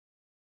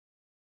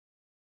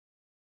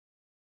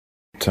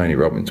Tony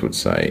Robbins would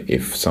say,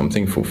 if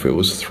something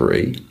fulfills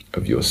 3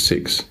 of your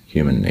 6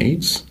 human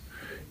needs,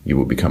 you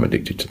will become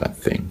addicted to that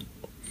thing.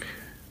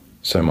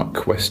 So my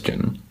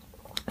question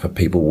for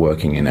people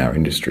working in our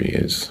industry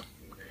is,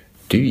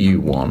 do you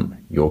want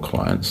your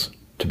clients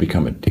to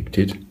become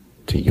addicted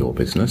to your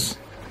business?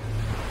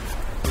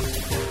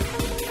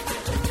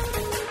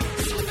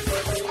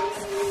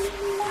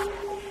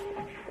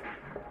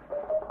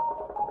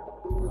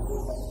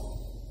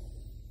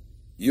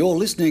 You're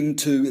listening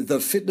to the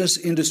Fitness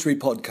Industry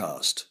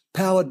Podcast,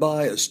 powered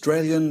by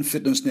Australian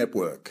Fitness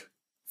Network.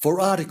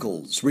 For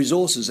articles,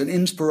 resources and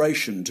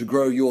inspiration to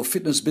grow your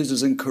fitness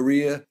business and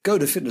career, go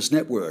to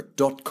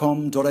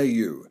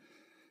fitnessnetwork.com.au,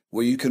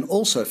 where you can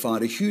also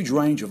find a huge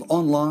range of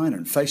online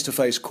and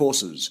face-to-face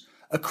courses,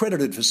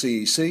 accredited for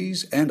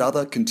CECs and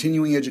other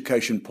continuing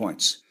education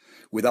points,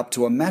 with up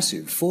to a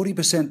massive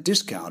 40%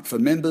 discount for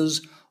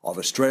members of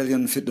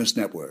Australian Fitness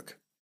Network.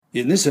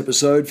 In this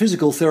episode,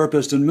 physical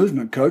therapist and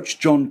movement coach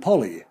John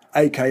Polley,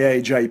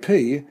 aka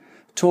JP,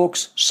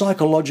 talks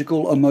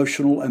psychological,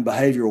 emotional and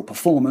behavioural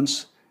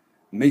performance,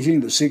 meeting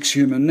the 6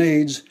 human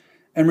needs,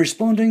 and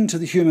responding to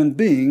the human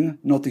being,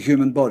 not the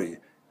human body,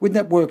 with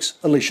Network's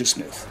Alisha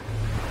Smith.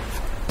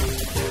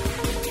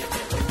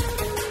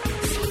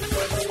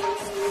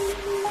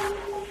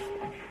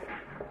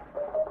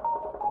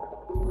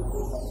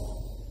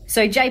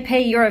 So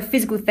JP, you're a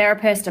physical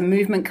therapist, a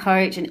movement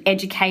coach, an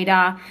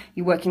educator.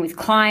 You're working with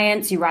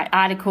clients, you write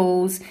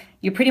articles.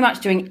 You're pretty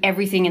much doing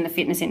everything in the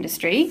fitness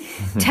industry.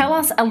 Tell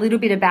us a little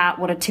bit about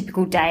what a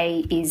typical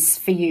day is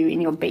for you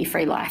in your Be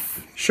Free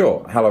life.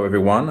 Sure. Hello,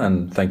 everyone,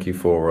 and thank you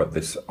for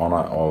this honour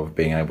of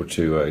being able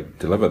to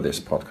deliver this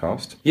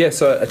podcast. Yeah,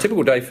 so a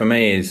typical day for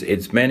me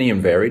it's many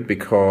and varied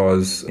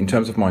because in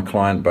terms of my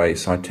client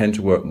base, I tend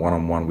to work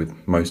one-on-one with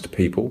most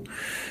people.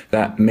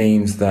 That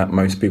means that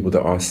most people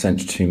that are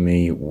sent to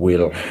me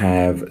will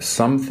have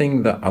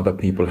something that other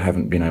people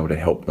haven't been able to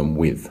help them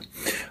with.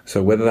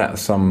 So whether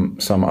that's some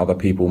other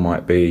people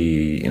might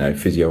be,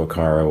 physio or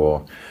chiro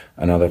or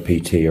another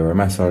PT or a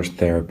massage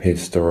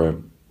therapist or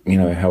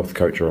a health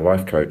coach or a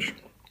life coach,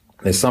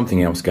 there's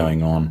something else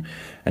going on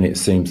and it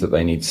seems that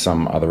they need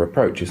some other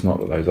approach. It's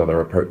not that those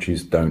other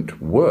approaches don't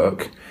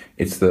work,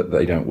 it's that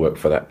they don't work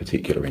for that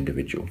particular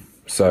individual.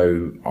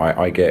 So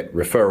I get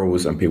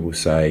referrals and people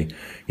say,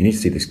 you need to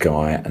see this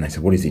guy. And they say,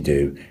 what does he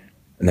do?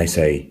 And they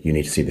say, you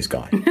need to see this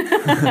guy.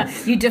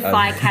 You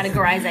defy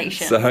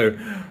categorization.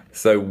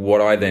 So what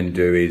I then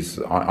do is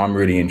I'm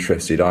really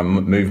interested.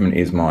 Movement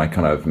is my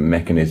kind of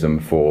mechanism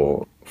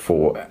for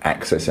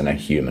accessing a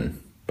human,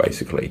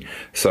 basically.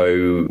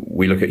 So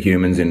we look at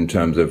humans in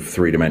terms of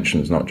 3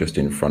 dimensions, not just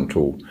in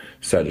frontal,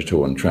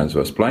 sagittal and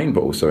transverse plane,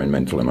 but also in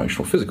mental,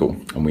 emotional, physical.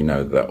 And we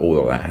know that all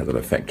of that has an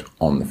effect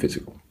on the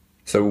physical.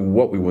 So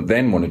what we would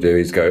then want to do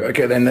is go,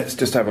 okay, then let's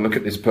just have a look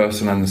at this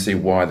person and see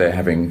why they're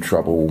having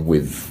trouble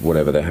with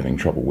whatever they're having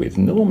trouble with.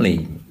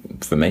 Normally,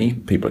 for me,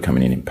 people are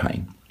coming in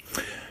pain.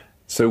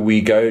 So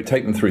we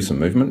take them through some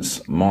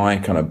movements. My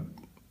kind of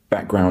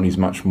background is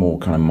much more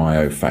kind of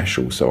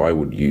myofascial. So I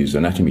would use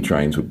anatomy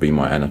trains would be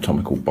my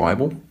anatomical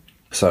Bible.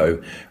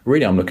 So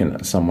really I'm looking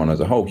at someone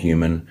as a whole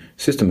human,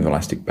 system of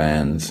elastic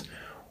bands,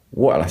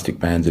 what elastic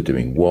bands are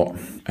doing what,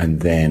 and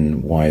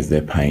then why is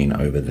there pain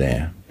over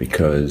there?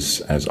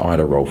 Because as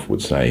Ida Rolf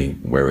would say,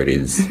 where it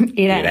is,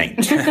 it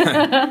ain't.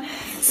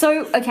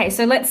 So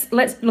let's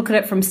look at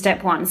it from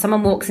step 1.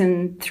 Someone walks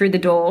in through the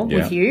door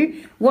with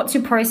you. What's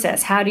your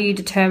process? How do you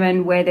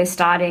determine where they're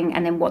starting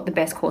and then what the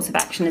best course of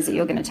action is that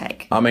you're going to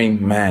take? I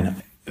mean,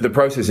 the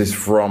process is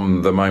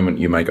from the moment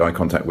you make eye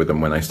contact with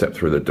them when they step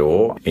through the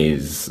door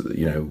is,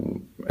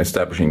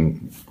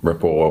 establishing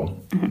rapport,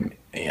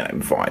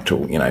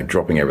 vital,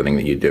 dropping everything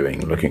that you're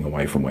doing, looking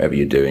away from whatever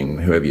you're doing,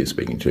 whoever you're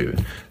speaking to.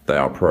 They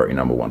are priority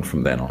number 1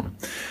 from then on.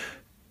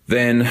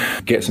 Then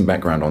get some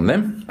background on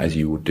them, as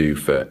you would do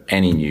for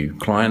any new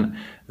client.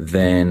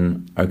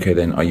 Then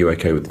are you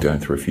okay with going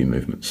through a few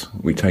movements?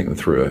 We take them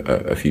through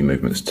a few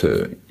movements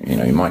to,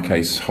 in my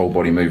case, whole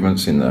body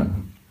movements in the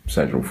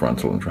sagittal,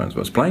 frontal and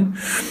transverse plane.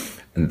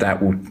 And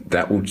that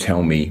will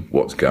tell me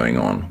what's going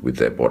on with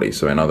their body.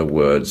 So in other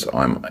words,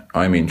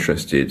 I'm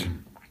interested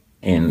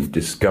in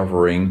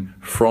discovering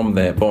from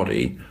their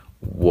body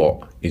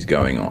what is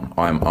going on.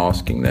 I'm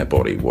asking their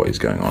body what is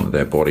going on.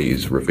 Their body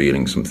is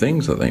revealing some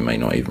things that they may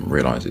not even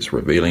realize it's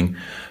revealing.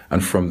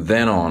 And from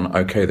then on,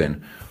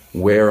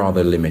 where are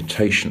the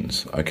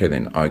limitations?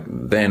 Then I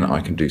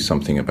can do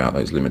something about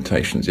those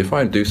limitations. If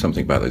I do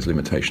something about those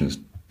limitations,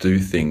 do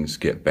things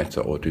get better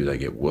or do they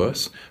get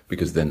worse?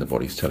 Because then the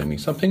body's telling me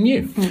something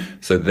new.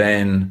 So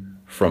then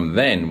from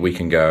then we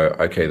can go,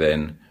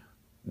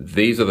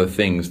 these are the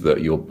things that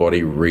your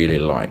body really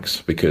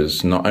likes,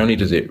 because not only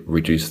does it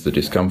reduce the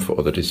discomfort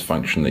or the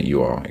dysfunction that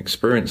you are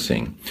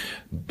experiencing,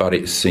 but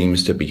it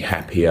seems to be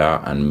happier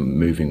and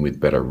moving with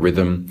better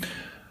rhythm.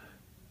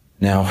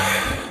 Now,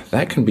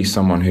 that can be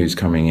someone who's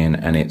coming in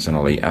and it's an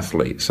elite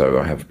athlete. So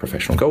I have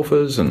professional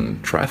golfers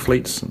and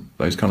triathletes, and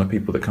those kind of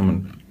people that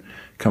come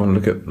come and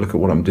look at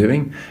what I'm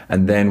doing.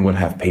 And then we'll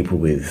have people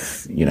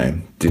with,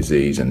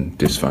 disease and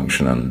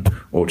dysfunction and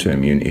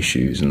autoimmune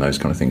issues and those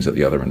kind of things at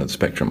the other end of the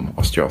spectrum,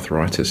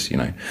 osteoarthritis,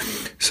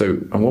 So,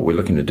 and what we're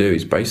looking to do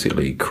is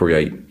basically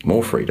create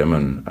more freedom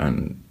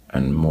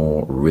and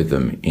more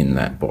rhythm in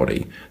that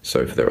body. So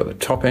if they're at the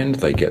top end,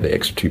 they get the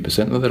extra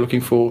 2% that they're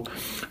looking for.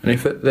 And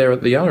if they're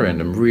at the other end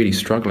and really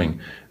struggling,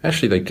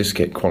 actually they just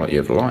get quality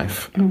of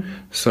life.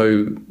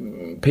 So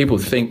people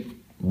think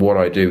what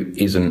I do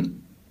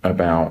isn't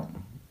about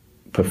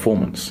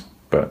performance,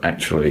 but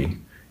actually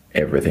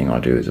everything I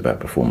do is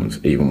about performance,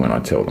 even when I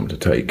tell them to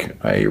take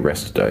a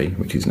rest day,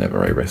 which is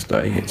never a rest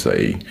day. It's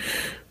a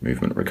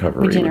movement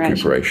recovery,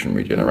 recuperation,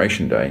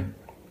 regeneration day.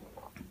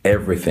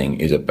 Everything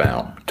is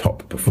about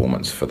top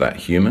performance for that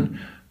human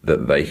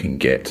that they can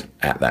get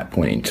at that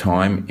point in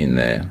time in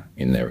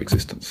their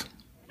existence.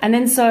 And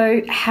then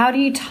so how do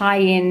you tie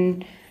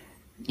in,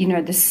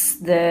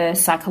 the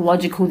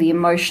psychological, the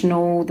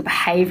emotional, the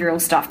behavioural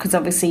stuff? Because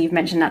obviously you've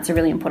mentioned that's a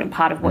really important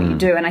part of what you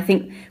do. And I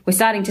think we're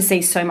starting to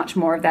see so much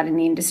more of that in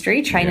the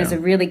industry. Trainers are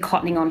really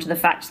cottoning on to the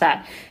fact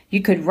that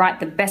you could write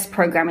the best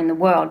program in the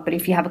world, but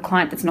if you have a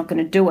client that's not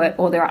going to do it,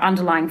 or there are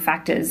underlying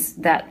factors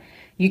that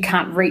you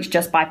can't reach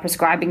just by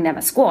prescribing them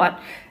a squat,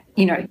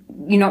 you're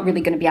not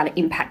really going to be able to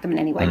impact them in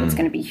any way that's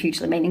going to be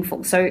hugely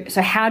meaningful. So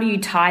how do you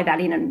tie that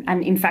in?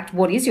 And in fact,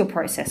 what is your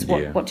process?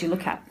 What do you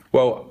look at?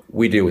 Well,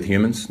 we deal with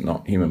humans,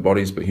 not human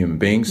bodies, but human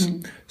beings.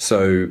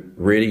 So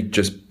really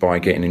just by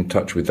getting in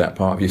touch with that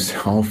part of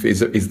yourself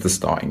is the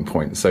starting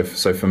point. So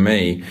for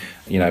me,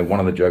 one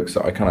of the jokes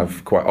that I kind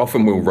of quite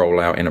often will roll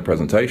out in a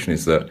presentation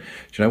is that,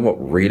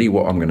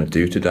 what I'm going to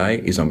do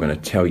today is I'm going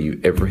to tell you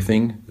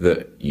everything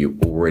that you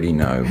already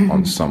know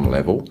on some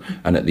level.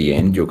 And at the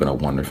end, you're going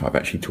to wonder if I've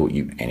actually taught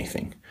you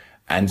anything.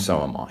 And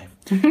so am I.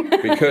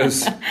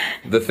 Because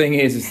the thing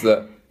is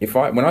that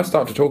when I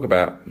start to talk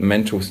about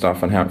mental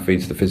stuff and how it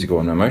feeds the physical,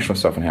 and emotional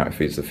stuff and how it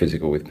feeds the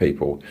physical with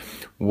people,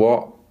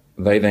 what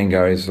they then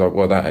go is like,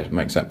 well, that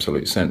makes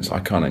absolute sense. I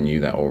kind of knew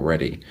that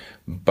already.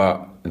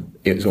 But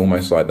it's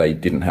almost like they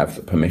didn't have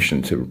the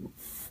permission to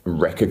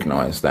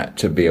recognize that,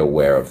 to be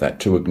aware of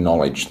that, to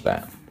acknowledge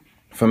that.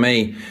 For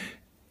me,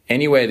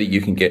 anywhere that you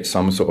can get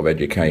some sort of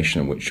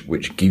education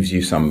which gives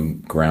you some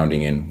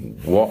grounding in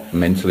what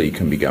mentally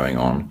can be going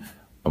on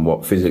and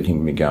what physically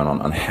can be going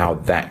on and how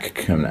that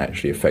can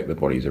actually affect the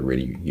body is a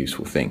really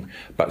useful thing.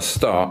 But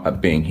start at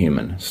being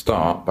human.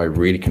 Start by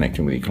really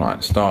connecting with your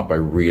client. Start by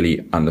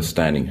really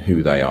understanding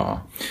who they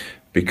are.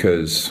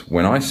 Because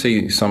when I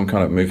see some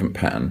kind of movement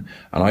pattern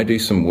and I do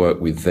some work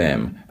with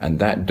them and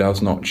that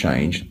does not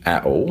change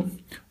at all,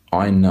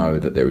 I know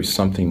that there is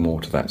something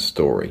more to that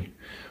story.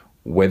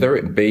 Whether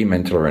it be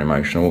mental or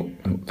emotional,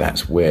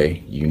 that's where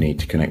you need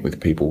to connect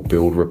with people,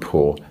 build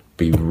rapport,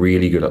 be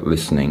really good at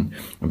listening,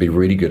 and be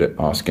really good at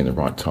asking the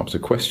right types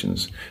of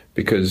questions.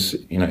 Because,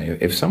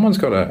 if someone's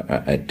got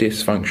a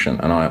dysfunction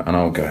and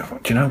I'll go,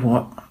 do you know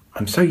what?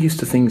 I'm so used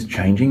to things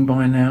changing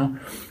by now.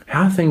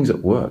 How are things at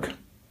work?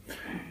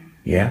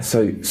 Yeah,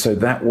 so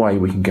that way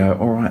we can go,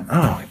 all right,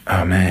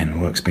 oh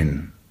man, work's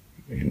been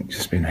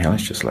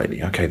hellish just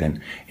lately. Okay,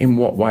 then in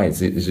what way?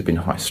 Has it been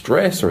high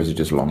stress or is it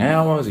just long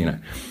hours?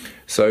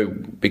 So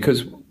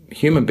because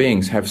human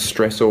beings have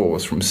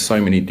stressors from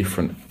so many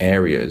different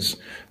areas,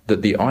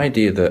 that the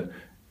idea that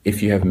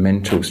if you have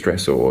mental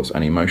stressors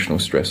and emotional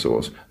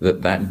stressors,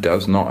 that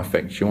does not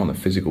affect you on the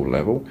physical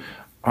level,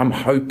 I'm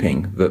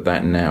hoping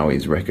that now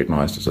is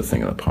recognized as a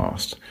thing of the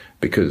past,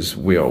 because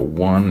we are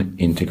one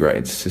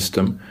integrated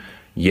system.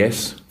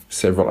 Yes,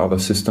 several other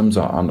systems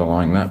are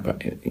underlying that,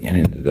 but at the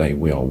end of the day,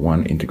 we are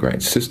one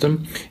integrated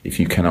system. If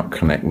you cannot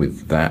connect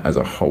with that as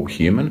a whole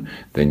human,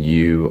 then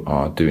you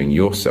are doing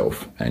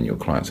yourself and your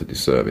clients a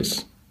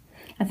disservice.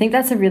 I think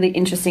that's a really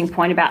interesting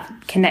point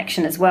about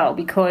connection as well,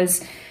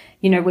 because,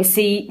 we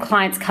see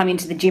clients come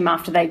into the gym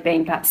after they've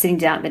been perhaps sitting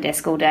down at the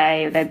desk all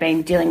day, or they've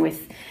been dealing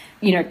with,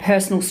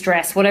 personal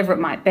stress, whatever it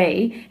might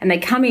be, and they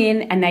come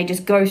in and they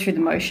just go through the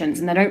motions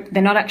and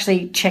they're not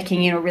actually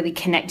checking in or really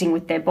connecting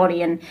with their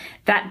body. And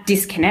that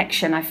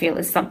disconnection, I feel,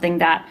 is something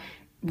that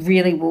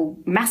really will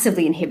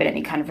massively inhibit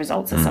any kind of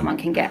results that someone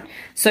can get.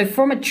 So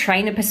from a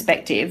trainer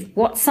perspective,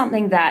 what's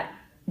something that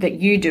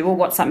you do, or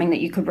what's something that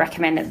you could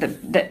recommend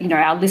that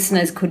our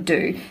listeners could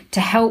do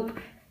to help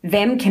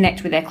them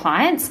connect with their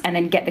clients and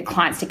then get the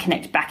clients to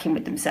connect back in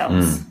with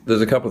themselves?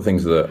 There's a couple of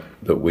things that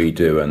we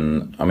do,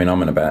 and I mean,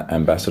 I'm an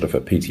ambassador for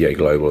PTA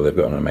Global. They've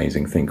got an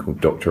amazing thing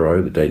called Dr.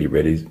 O, the Daily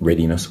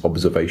Readiness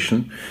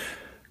Observation.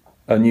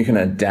 And you can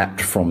adapt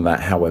from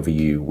that however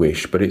you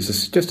wish, but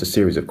it's just a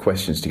series of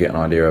questions to get an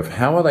idea of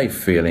how are they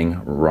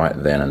feeling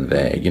right then and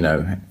there.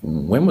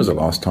 When was the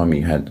last time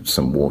you had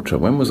some water?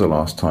 When was the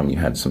last time you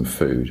had some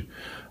food?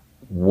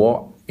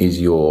 What is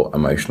your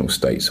emotional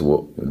state?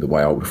 So the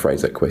way I would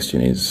phrase that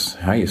question is,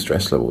 how are your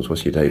stress levels?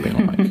 What's your day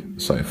been like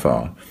so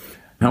far?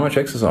 How much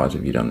exercise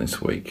have you done this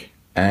week?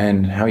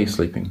 And how are you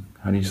sleeping?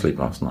 How did you sleep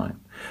last night?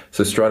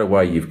 So straight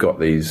away, you've got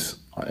this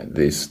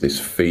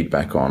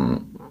feedback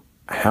on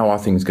how are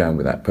things going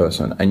with that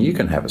person? And you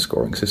can have a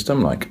scoring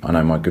system. Like, I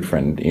know my good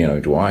friend,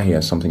 Dwyer, he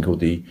has something called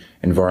the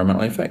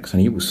environmental effects,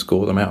 and he will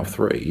score them out of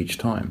 3 each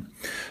time.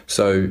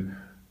 So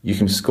you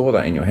can score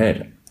that in your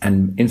head.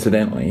 And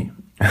incidentally,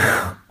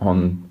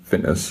 on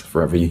fitness,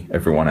 for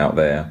everyone out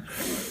there,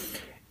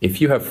 if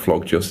you have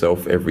flogged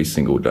yourself every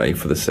single day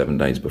for the 7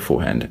 days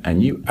beforehand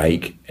and you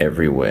ache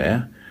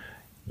everywhere,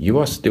 you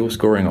are still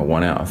scoring a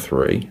 1 out of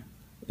 3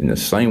 in the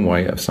same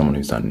way as someone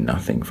who's done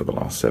nothing for the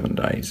last 7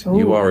 days. Ooh.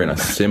 You are in a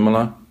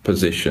similar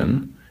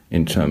position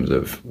in terms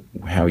of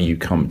how you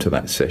come to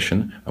that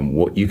session and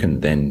what you can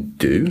then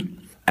do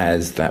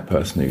as that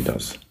person who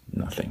does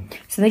nothing.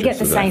 So they get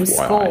the same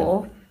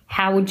score.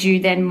 How would you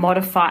then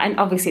modify? And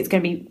obviously it's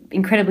going to be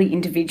incredibly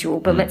individual,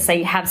 but let's say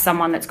you have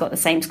someone that's got the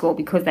same score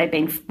because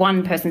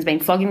one person's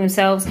been flogging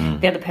themselves,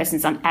 the other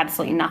person's done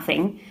absolutely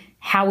nothing.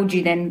 How would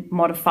you then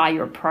modify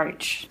your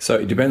approach? So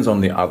it depends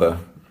on the other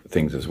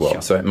things as well.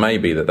 Sure. So it may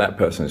be that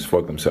person who's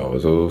flogged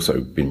themselves has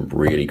also been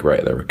really great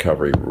at their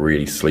recovery,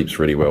 really sleeps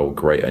really well,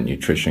 great at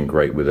nutrition,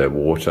 great with their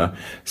water.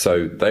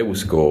 So they will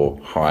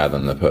score higher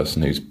than the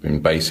person who's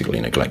been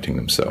basically neglecting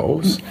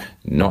themselves,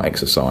 not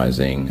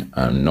exercising,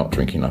 not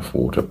drinking enough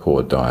water,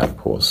 poor diet,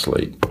 poor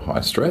sleep,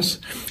 high stress.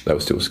 They will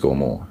still score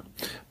more.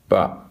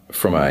 But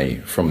from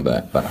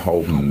that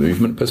whole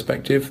movement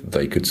perspective,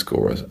 they could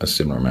score a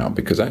similar amount,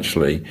 because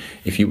actually,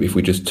 if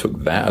we just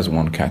took that as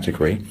one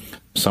category,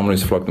 someone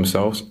who's flogged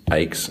themselves,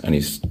 aches and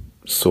is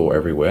sore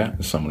everywhere,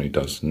 and someone who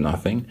does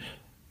nothing,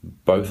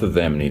 both of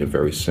them need a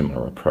very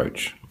similar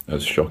approach,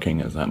 as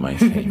shocking as that may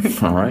seem,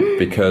 all right?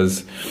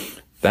 Because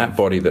that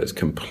body that's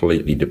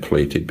completely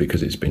depleted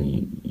because it's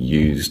been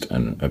used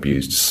and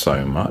abused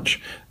so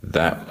much,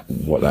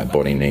 what that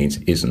body needs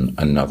isn't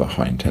another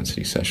high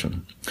intensity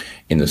session.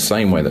 In the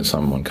same way that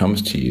someone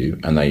comes to you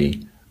and they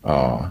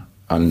are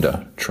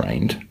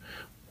under-trained,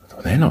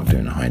 they're not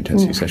doing a high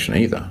intensity session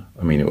either.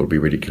 I mean, it would be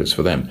ridiculous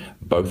for them.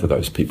 Both of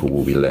those people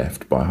will be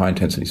left by a high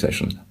intensity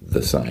session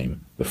the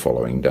same the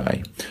following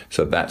day.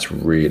 So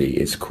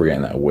it's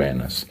creating that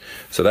awareness.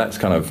 So that's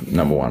kind of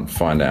number one,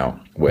 find out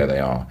where they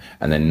are.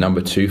 And then number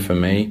 2 for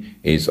me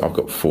is I've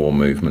got 4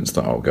 movements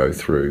that I'll go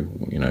through,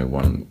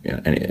 and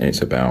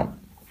it's about,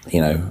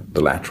 the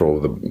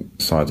lateral, the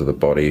sides of the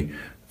body,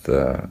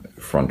 the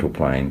frontal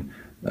plane,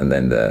 and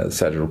then the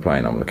sagittal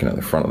plane. I'm looking at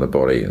the front of the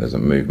body. There's a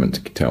movement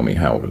to tell me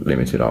how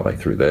limited are they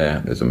through there.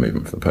 There's a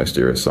movement for the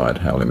posterior side,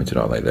 how limited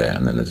are they there.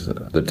 And then there's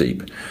the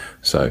deep,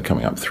 so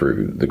coming up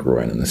through the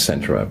groin and the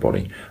center of our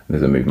body. And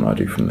there's a movement I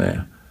do from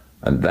there.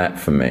 And that,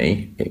 for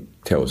me,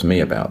 it tells me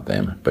about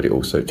them, but it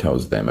also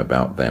tells them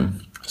about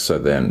them. So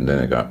then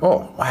they go,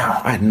 oh,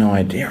 wow, I had no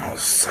idea I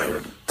was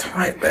so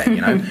tight there,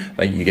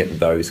 you get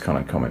those kind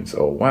of comments.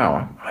 Oh,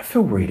 wow, I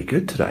feel really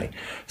good today.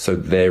 So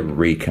they're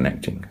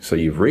reconnecting. So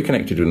you've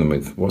reconnected with them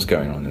with what's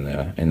going on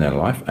in their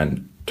life.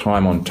 And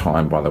time on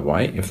time, by the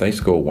way, if they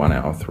score 1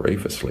 out of 3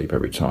 for sleep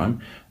every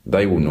time,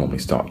 they will normally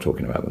start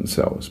talking about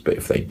themselves. But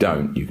if they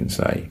don't, you can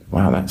say,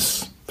 wow,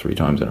 that's 3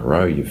 times in a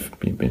row you've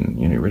been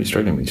really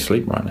struggling with your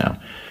sleep right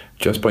now.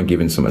 Just by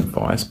giving some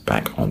advice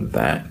back on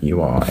that,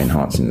 you are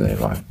enhancing their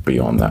life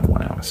beyond that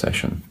 1 hour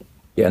session.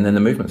 Yeah, and then the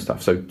movement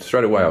stuff. So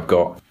straight away, I've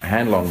got a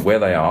handle on where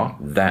they are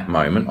that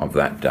moment of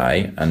that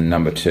day. And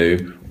number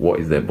 2, what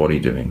is their body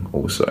doing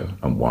also?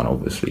 And one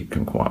obviously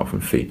can quite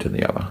often feed to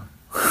the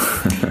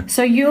other.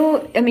 So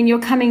you're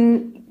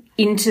coming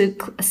into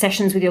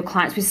sessions with your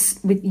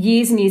clients with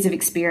years and years of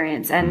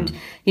experience. And,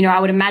 I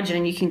would imagine,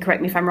 and you can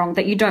correct me if I'm wrong,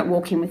 that you don't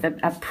walk in with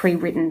a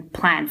pre-written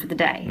plan for the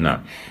day.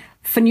 No.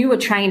 For newer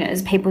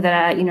trainers, people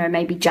that are,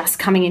 maybe just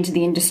coming into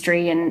the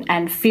industry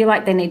and feel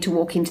like they need to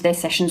walk into their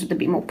sessions with a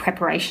bit more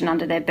preparation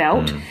under their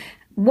belt,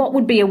 what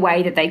would be a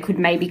way that they could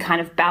maybe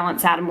kind of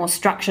balance out a more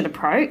structured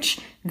approach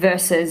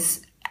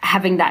versus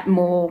having that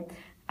more,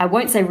 I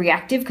won't say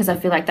reactive because I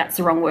feel like that's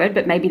the wrong word,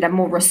 but maybe that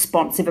more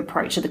responsive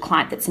approach to the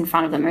client that's in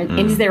front of them?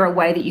 Is there a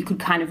way that you could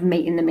kind of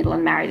meet in the middle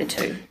and marry the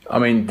two? I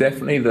mean,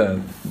 definitely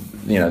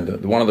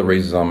one of the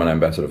reasons I'm an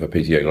ambassador for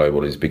PTO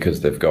Global is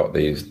because they've got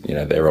these,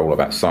 they're all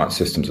about science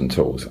systems and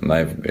tools, and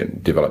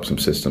they've developed some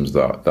systems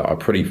that are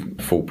pretty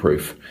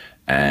foolproof.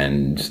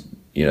 And,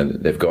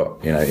 they've got,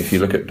 if you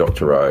look at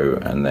Dr. O,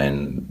 and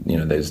then,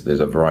 there's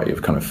a variety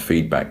of kind of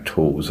feedback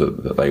tools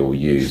that they all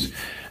use,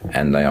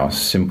 and they are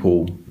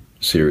simple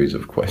series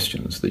of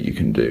questions that you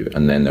can do,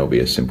 and then there'll be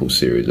a simple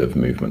series of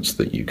movements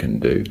that you can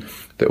do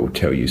that will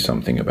tell you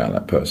something about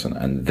that person.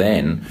 And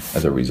then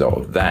as a result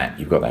of that,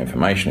 you've got that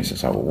information. It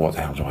says, oh, well, what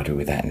the hell do I do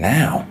with that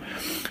now?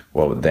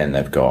 Well, then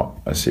they've got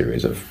a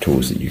series of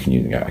tools that you can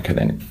use and go, okay,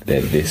 then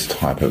they're this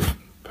type of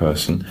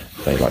person,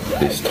 they like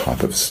this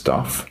type of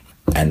stuff,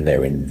 and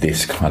they're in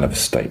this kind of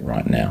state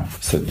right now.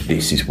 So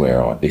this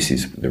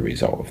is the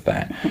result of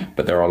that.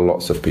 But there are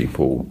lots of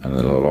people and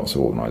there are lots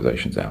of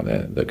organisations out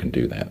there that can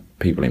do that.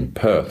 People in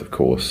Perth, of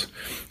course,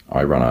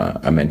 I run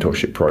a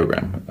mentorship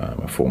program,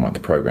 a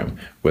 4-month program,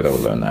 where they'll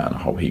learn that and a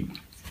whole heap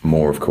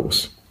more, of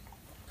course,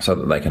 so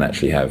that they can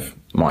actually have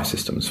my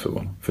systems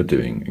for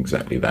doing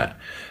exactly that.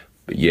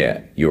 But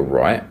yeah, you're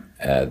right.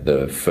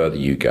 The further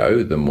you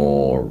go, the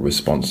more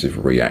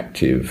responsive,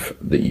 reactive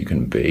that you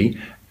can be,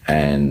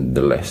 and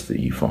the less that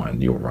you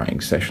find you're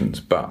running sessions.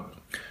 But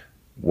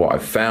what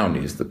I've found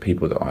is the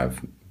people that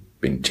I've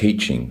been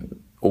teaching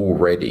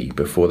already,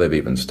 before they've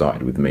even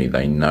started with me,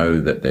 they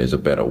know that there's a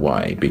better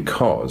way,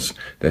 because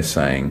they're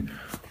saying,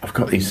 I've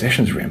got these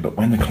sessions written, but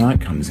when the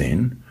client comes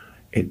in,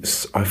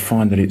 I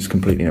find that it's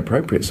completely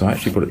inappropriate. So I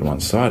actually put it to one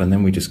side, and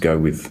then we just go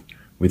with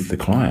the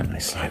client. And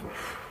it's like,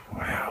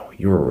 wow,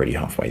 you're already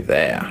halfway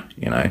there.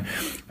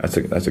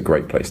 That's a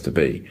great place to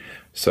be.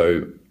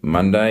 So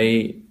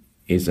Monday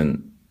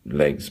isn't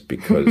legs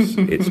because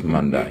it's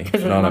Monday.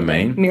 You know what I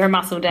mean? Mirror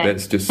muscle day.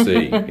 Let's just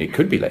see. It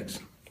could be legs,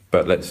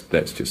 but let's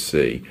just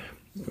see.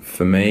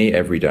 For me,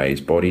 every day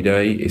is body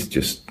day. It's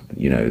just,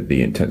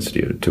 the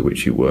intensity to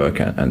which you work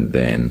and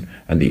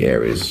the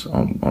areas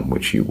on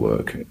which you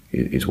work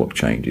is what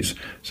changes.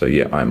 So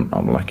yeah,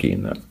 I'm lucky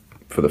in that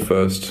for the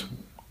first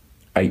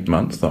 8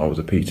 months that I was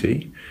a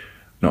PT,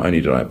 not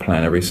only did I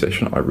plan every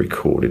session, I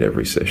recorded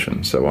every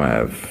session. So I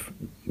have,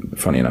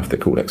 funny enough, they're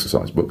called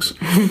exercise books.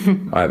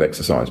 I have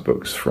exercise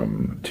books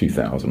from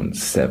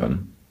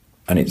 2007,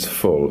 and it's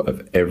full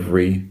of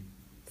everything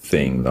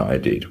that I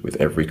did with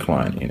every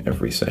client in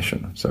every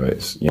session. So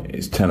it's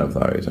 10 of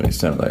those, and it's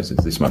 10 of those.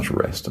 It's this much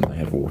rest, and they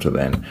had water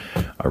then.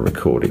 I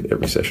recorded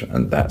every session,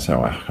 and that's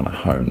how I kind of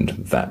honed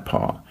that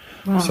part.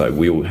 Wow. So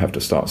we all have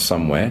to start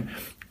somewhere.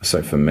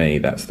 So for me,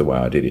 that's the way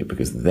I did it,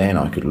 because then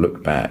I could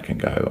look back and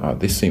go, oh,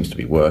 this seems to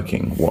be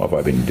working. What have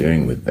I been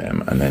doing with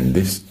them? And then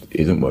this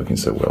isn't working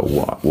so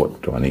well.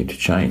 What do I need to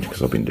change?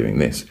 Because I've been doing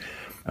this.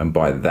 And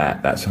by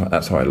that's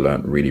how I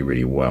learned really,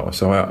 really well.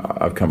 So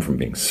I've come from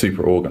being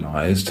super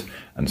organized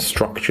and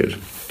structured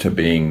to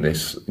being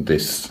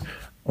this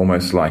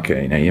almost like you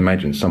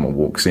imagine someone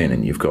walks in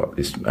and you've got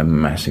a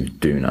massive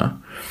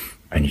doona,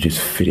 and you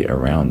just fit it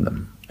around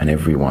them. And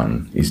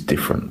everyone is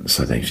different,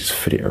 so they just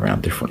fit it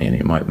around differently, and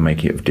it might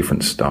make it of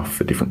different stuff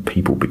for different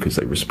people because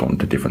they respond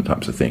to different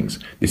types of things.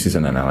 This is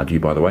an analogy,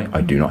 by the way.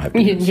 I do not have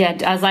penis. Yeah,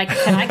 I was like,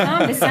 can I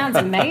come? This sounds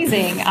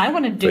amazing. I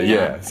want to do that.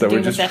 Yeah, so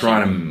we're just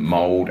trying to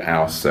mold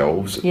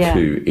ourselves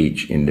to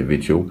each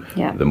individual.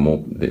 Yeah. The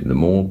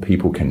more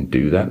people can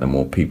do that, the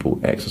more people,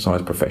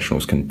 exercise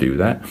professionals, can do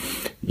that,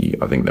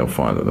 I think they'll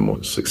find that the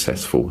more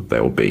successful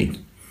they'll be.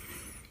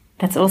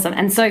 That's awesome.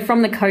 And so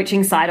from the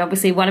coaching side,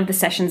 obviously one of the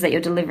sessions that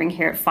you're delivering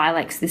here at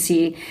Philex this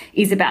year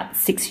is about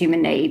 6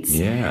 human needs.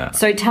 Yeah.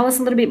 So tell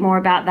us a little bit more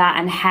about that,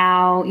 and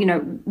how,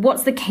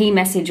 what's the key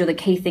message or the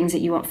key things that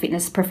you want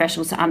fitness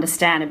professionals to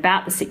understand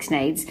about the 6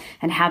 needs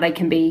and how they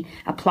can be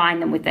applying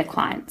them with their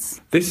clients.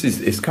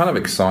 It's kind of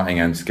exciting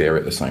and scary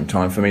at the same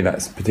time. For me,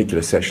 that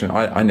particular session,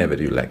 I never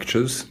do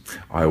lectures.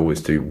 I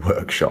always do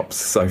workshops.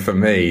 So for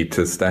me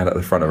to stand at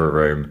the front of a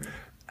room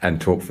and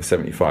talk for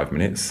 75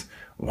 minutes,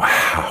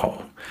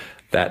 wow.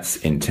 That's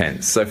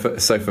intense. So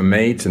for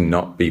me to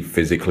not be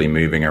physically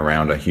moving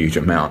around a huge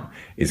amount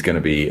is going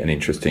to be an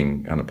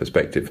interesting kind of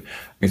perspective.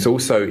 It's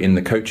also in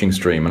the coaching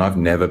stream, and I've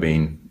never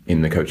been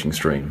in the coaching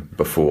stream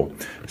before.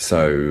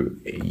 So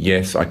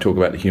yes, I talk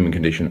about the human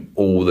condition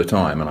all the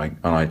time, and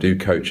I do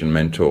coach and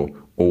mentor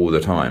all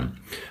the time.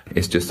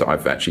 It's just that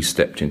I've actually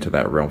stepped into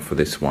that realm for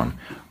this one.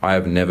 I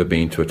have never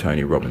been to a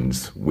Tony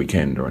Robbins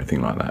weekend or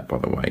anything like that, by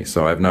the way.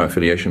 So I have no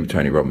affiliation with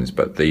Tony Robbins,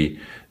 but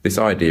this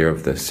idea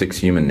of the 6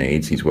 human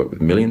needs, he's worked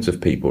with millions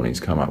of people, and he's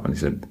come up and he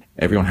said,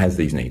 everyone has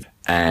these needs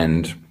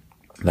and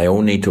they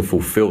all need to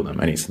fulfill them.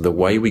 And it's the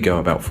way we go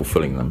about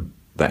fulfilling them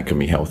that can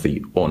be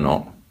healthy or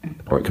not,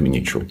 or it can be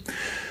neutral.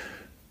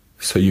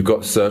 So you've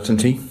got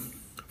certainty,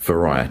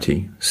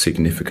 variety,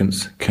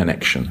 significance,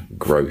 connection,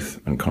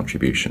 growth, and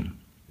contribution.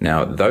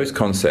 Now, those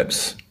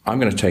concepts, I'm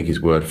going to take his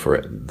word for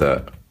it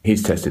that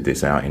he's tested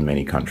this out in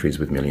many countries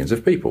with millions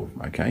of people,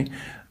 okay?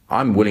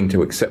 I'm willing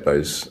to accept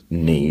those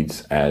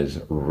needs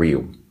as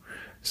real.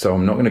 So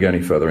I'm not going to go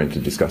any further into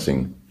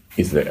discussing,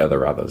 are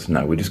there others?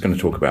 No, we're just going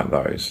to talk about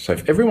those. So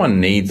if everyone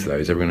needs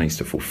those, everyone needs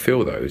to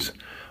fulfill those.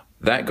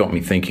 That got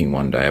me thinking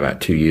one day about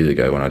 2 years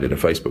ago when I did a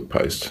Facebook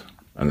post,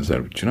 and I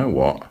said, do you know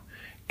what?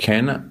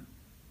 Can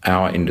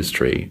our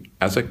industry,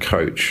 as a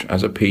coach,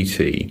 as a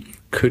PT,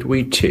 could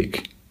we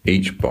tick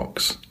each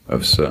box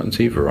of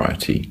certainty,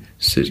 variety,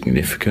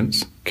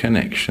 significance,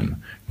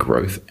 connection,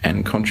 growth,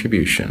 and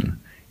contribution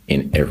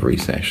in every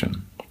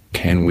session?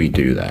 Can we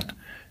do that?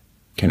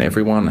 Can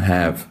everyone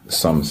have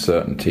some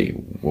certainty?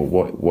 Well,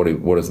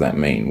 what does that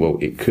mean? Well,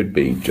 it could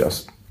be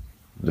just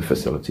the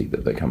facility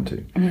that they come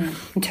to. And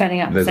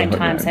turning up same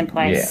time, same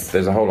place. Yeah,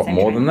 there's a whole lot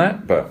more than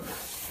that, but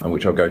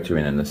which I'll go to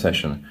in the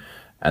session.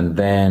 And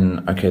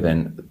then,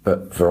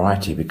 but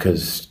variety,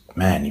 because,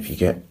 man, if you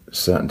get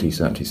certainty,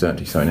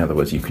 so in other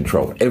words, you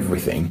control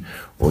everything,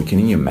 or can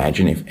you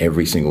imagine if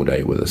every single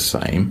day were the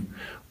same?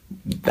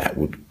 That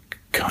would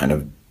kind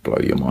of blow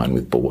your mind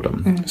with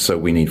boredom. So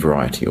we need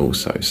variety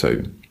also.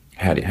 So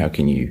how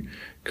can you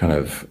kind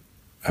of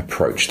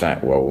approach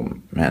that, well,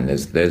 man,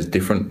 there's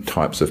different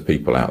types of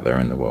people out there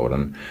in the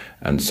world,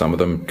 and some of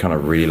them kind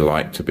of really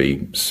like to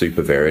be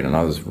super varied, and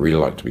others really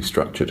like to be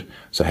structured.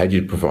 So how do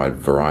you provide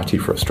variety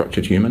for a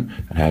structured human,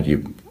 and how do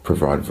you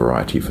provide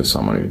variety for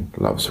someone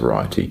who loves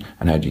variety,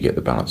 and how do you get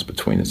the balance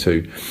between the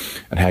two,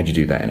 and how do you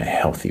do that in a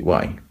healthy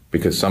way?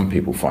 Because some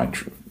people find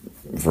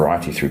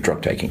variety through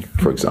drug taking,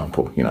 for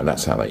example.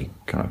 That's how they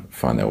kind of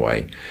find their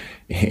way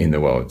in the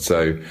world.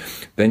 So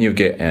then you'll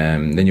get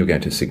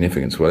into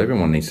significance. Well,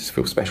 everyone needs to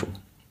feel special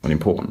and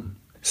important.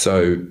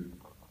 So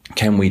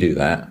can we do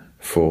that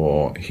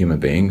for human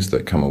beings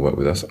that come and work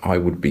with us? I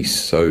would be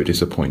so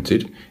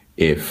disappointed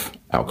if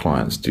our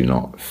clients do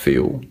not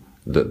feel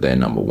that they're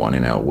number one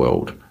in our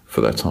world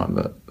for the time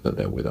that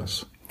they're with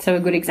us. So a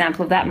good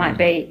example of that might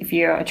be if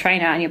you're a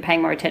trainer and you're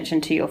paying more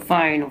attention to your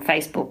phone or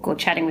Facebook or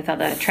chatting with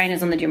other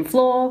trainers on the gym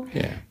floor,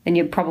 then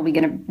you're probably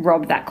going to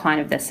rob that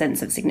client of their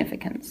sense of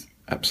significance.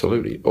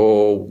 Absolutely.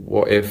 Or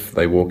what if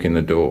they walk in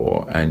the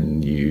door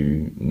and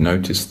you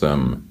notice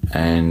them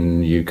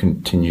and you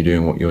continue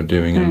doing what you're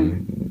doing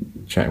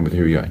and chatting with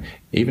who you are,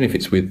 even if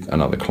it's with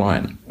another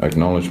client,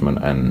 acknowledgement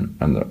and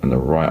the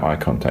right eye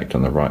contact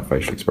and the right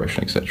facial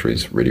expression, etc.,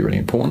 is really, really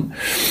important.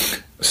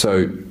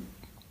 So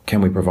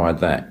can we provide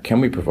that?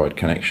 Can we provide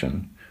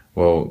connection?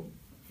 Well,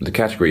 the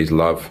category is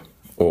love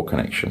or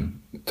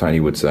connection. Tony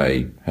would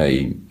say,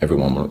 hey,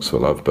 everyone looks for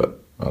love,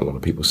 but a lot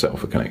of people settle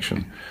for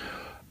connection.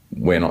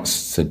 We're not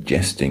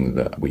suggesting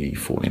that we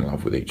fall in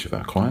love with each of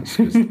our clients,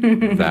 because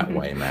that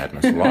way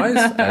madness lies,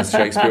 as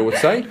Shakespeare would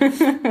say.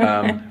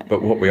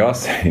 But what we are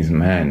saying is,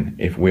 man,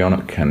 if we are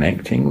not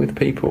connecting with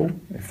people,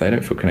 if they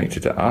don't feel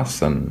connected to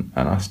us and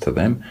us to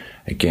them,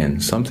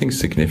 again, something's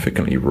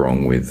significantly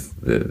wrong with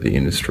the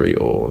industry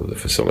or the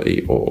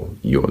facility or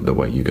the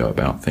way you go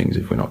about things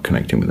if we're not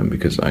connecting with them,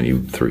 because only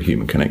through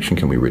human connection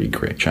can we really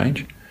create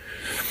change.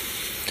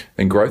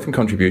 And growth and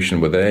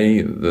contribution were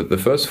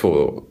the first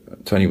four,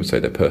 Tony would say,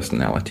 they're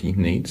personality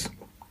needs.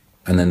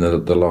 And then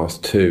the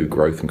last two,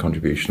 growth and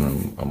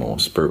contribution, are more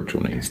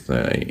spiritual needs.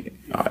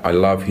 I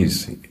love he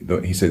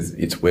says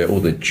it's where all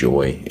the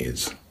joy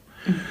is.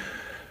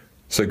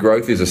 So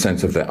growth is a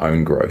sense of their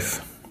own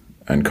growth,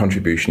 and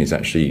contribution is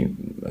actually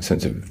a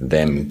sense of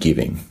them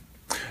giving.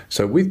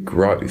 So with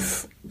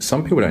growth,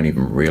 some people don't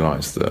even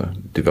realize the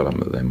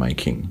development that they're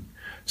making.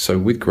 So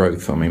with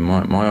growth, I mean,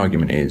 my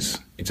argument is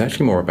it's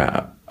actually more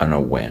about an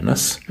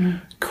awareness,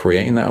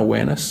 creating that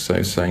awareness.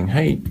 So saying,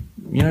 hey,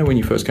 when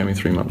you first came in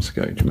 3 months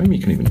ago, do you remember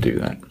you can even do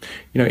that?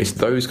 It's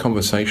those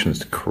conversations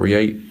to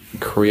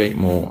create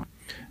more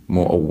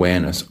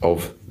awareness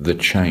of the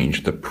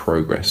change, the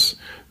progress.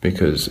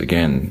 Because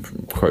again,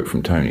 quote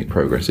from Tony,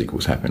 progress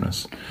equals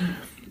happiness.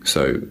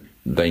 So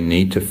they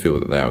need to feel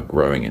that they are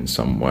growing in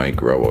some way,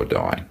 grow or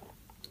die.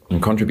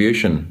 And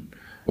contribution,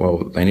 well,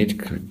 they need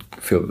to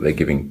feel that they're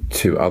giving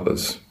to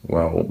others.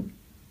 Well,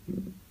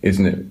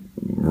 isn't it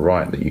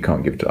right that you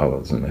can't give to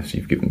others unless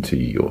you've given to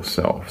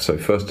yourself? So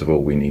first of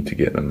all, we need to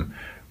get them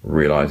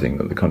realizing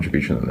that the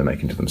contribution that they're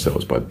making to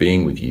themselves by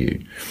being with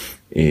you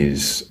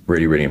is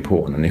really, really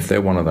important. And if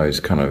they're one of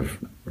those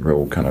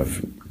real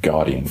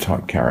guardian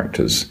type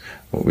characters,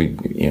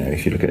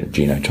 if you look at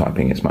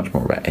genotyping, it's much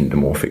more about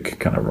endomorphic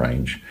kind of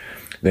range.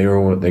 They're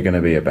going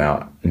to be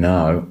about,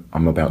 no,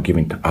 I'm about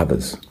giving to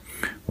others.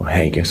 Well,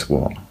 hey, guess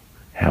what?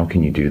 How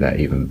can you do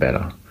that even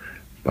better?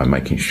 By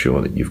making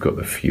sure that you've got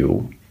the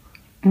fuel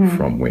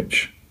from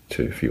which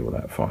to fuel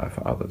that fire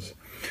for others.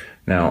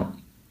 Now,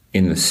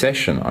 in the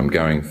session, I'm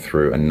going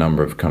through a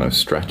number of kind of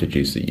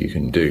strategies that you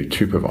can do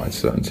to provide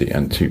certainty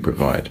and to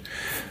provide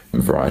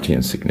variety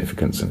and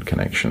significance and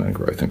connection and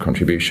growth and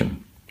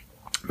contribution,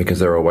 because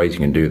there are ways you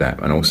can do that.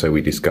 And also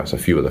we discuss a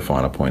few of the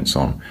finer points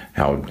on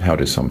how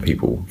do some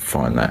people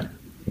find that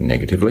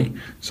negatively,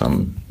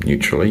 some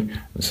neutrally,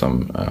 and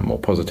some more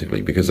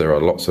positively, because there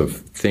are lots of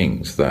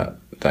things that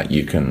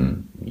you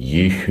can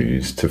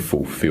use to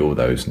fulfill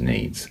those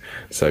needs.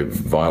 So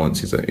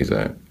violence is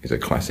a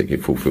classic.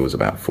 It fulfills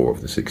about 4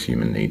 of the 6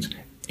 human needs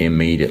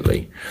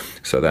immediately.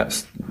 So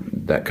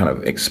that kind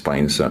of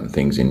explains certain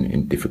things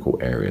in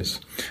difficult areas.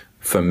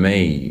 For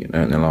me,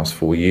 in the last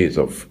 4 years,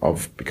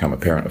 I've become a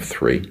parent of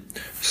 3.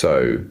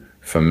 So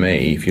for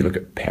me, if you look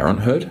at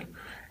parenthood,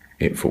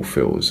 it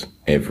fulfills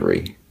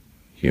every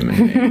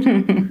human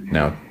need.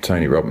 Now,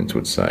 Tony Robbins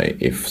would say,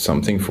 if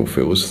something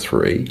fulfills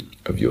 3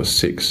 of your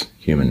 6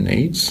 human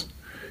needs,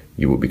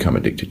 you will become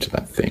addicted to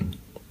that thing.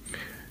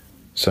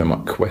 So my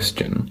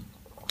question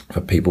for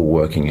people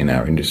working in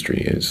our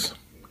industry is,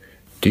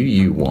 do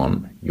you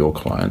want your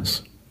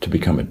clients to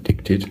become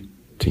addicted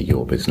to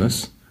your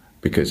business?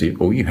 Because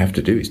all you have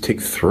to do is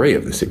tick 3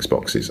 of the 6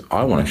 boxes.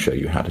 I want to show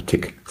you how to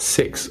tick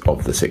 6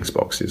 of the 6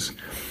 boxes.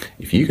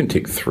 If you can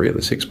tick 3 of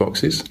the 6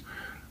 boxes,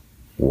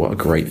 what a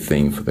great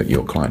thing for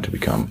your client to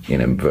become,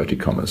 in inverted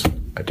commas,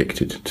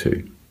 addicted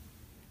to.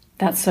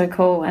 That's so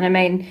cool. And I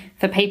mean,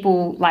 for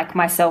people like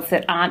myself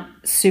that aren't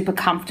super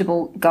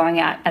comfortable going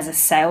out as a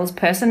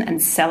salesperson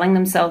and selling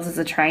themselves as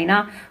a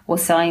trainer or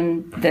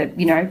selling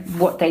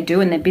what they do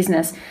in their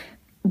business,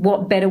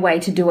 what better way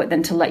to do it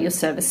than to let your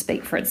service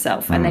speak for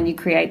itself? And then you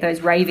create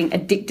those raving,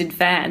 addicted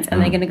fans,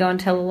 and they're going to go and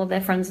tell all of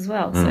their friends as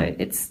well. So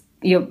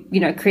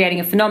you're creating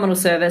a phenomenal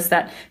service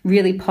that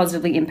really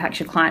positively impacts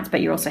your clients,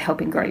 but you're also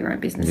helping grow your own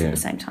business at the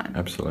same time.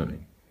 Absolutely.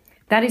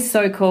 That is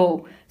so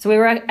cool. So we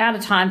were out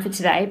of time for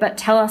today, but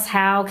tell us,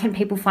 how can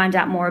people find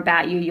out more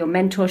about you, your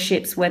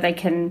mentorships, where they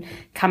can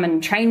come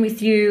and train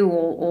with you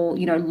or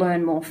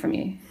learn more from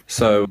you?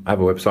 So I have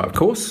a website, of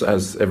course,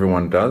 as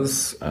everyone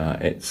does.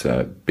 It's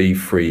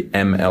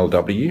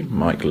BeFreeMLW,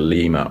 Mike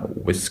Lima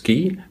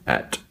Whiskey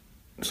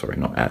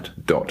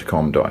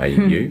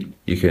 .com.au.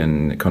 You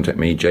can contact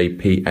me,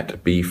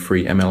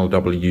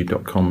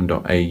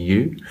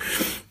 jp@befreemlw.com.au.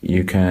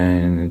 You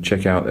can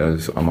check out,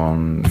 I'm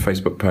on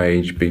Facebook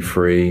page, Be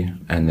Free,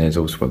 and there's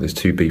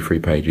two Be Free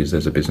pages.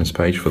 There's a business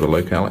page for the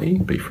locality,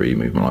 Be Free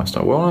Movement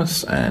Lifestyle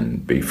Wellness,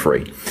 and Be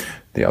Free,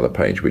 the other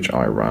page which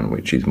I run,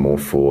 which is more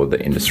for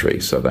the industry.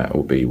 So that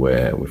will be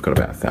where we've got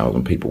about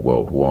 1,000 people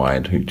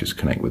worldwide who just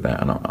connect with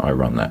that, and I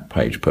run that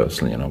page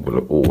personally, and I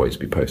will always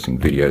be posting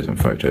videos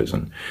and photos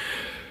and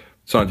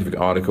scientific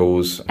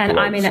articles. And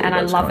I'm in it and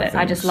I love it.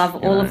 I just love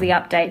all of the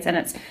updates, and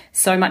it's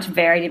so much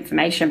varied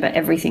information, but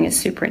everything is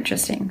super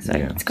interesting. So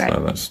it's great.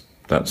 So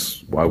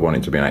that's why I want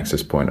it to be an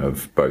access point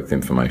of both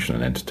information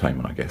and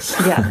entertainment, I guess.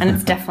 Yeah, and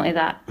it's definitely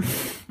that.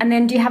 And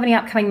then do you have any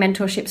upcoming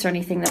mentorships or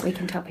anything that we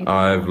can tell people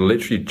I've about?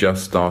 literally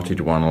just started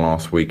one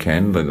last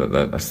weekend.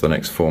 That's the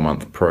next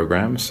 4-month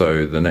program.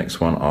 So the next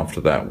one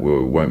after that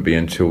won't be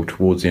until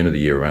towards the end of the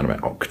year, around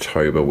about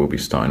October, we'll be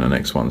starting the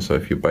next one. So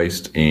if you're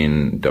based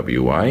in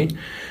WA,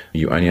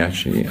 you only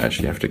actually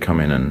have to come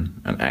in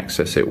and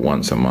access it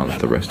once a month.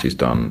 The rest is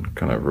done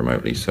kind of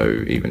remotely.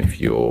 So even if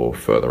you're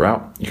further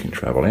out, you can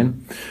travel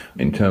in.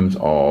 In terms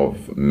of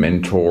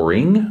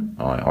mentoring,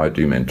 I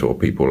do mentor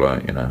people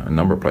in a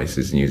number of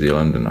places in New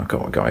Zealand, and I've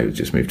got a guy who's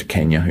just moved to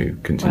Kenya who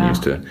continues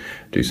to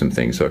do some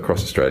things. So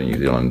across Australia, New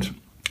Zealand,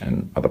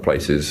 and other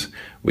places,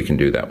 we can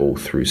do that all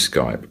through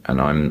Skype. And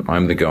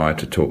I'm the guy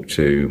to talk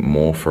to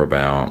more for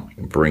about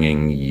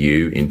bringing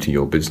you into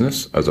your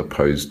business as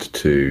opposed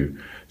to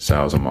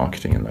sales and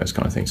marketing and those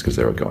kind of things, because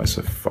there are guys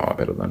who are far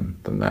better than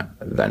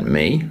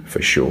me,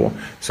 for sure.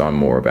 So I'm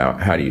more about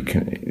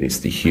it's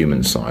the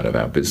human side of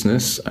our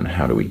business, and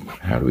how do we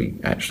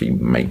actually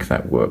make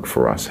that work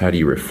for us? How do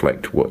you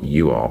reflect what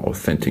you are,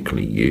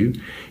 authentically you,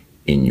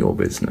 in your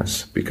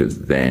business?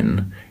 Because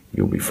then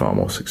you'll be far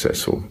more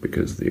successful,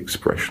 because the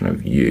expression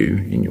of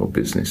you in your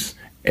business,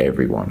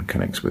 everyone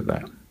connects with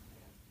that.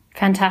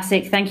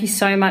 Fantastic. Thank you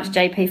so much,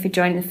 JP, for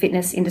joining the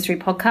Fitness Industry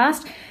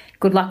Podcast.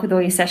 Good luck with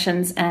all your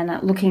sessions, and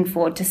looking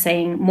forward to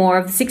seeing more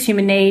of the 6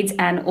 Human Needs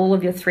and all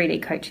of your 3D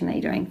coaching that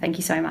you're doing. Thank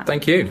you so much.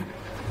 Thank you.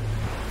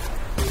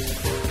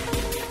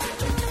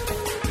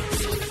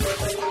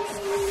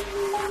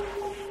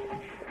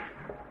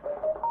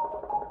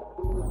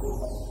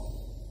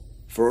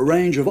 For a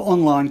range of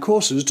online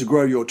courses to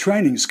grow your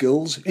training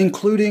skills,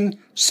 including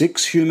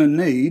 6 Human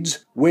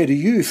Needs, Where Do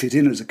You Fit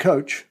In as a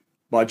Coach,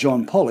 by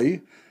John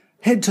Polley,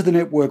 head to the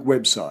Network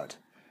website.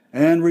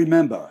 And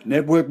remember,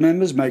 Network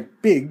members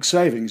make big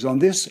savings on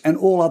this and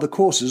all other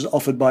courses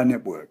offered by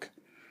Network.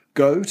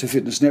 Go to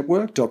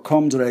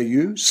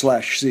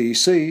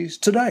fitnessnetwork.com.au/CECs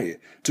today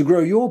to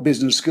grow your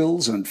business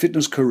skills and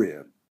fitness career.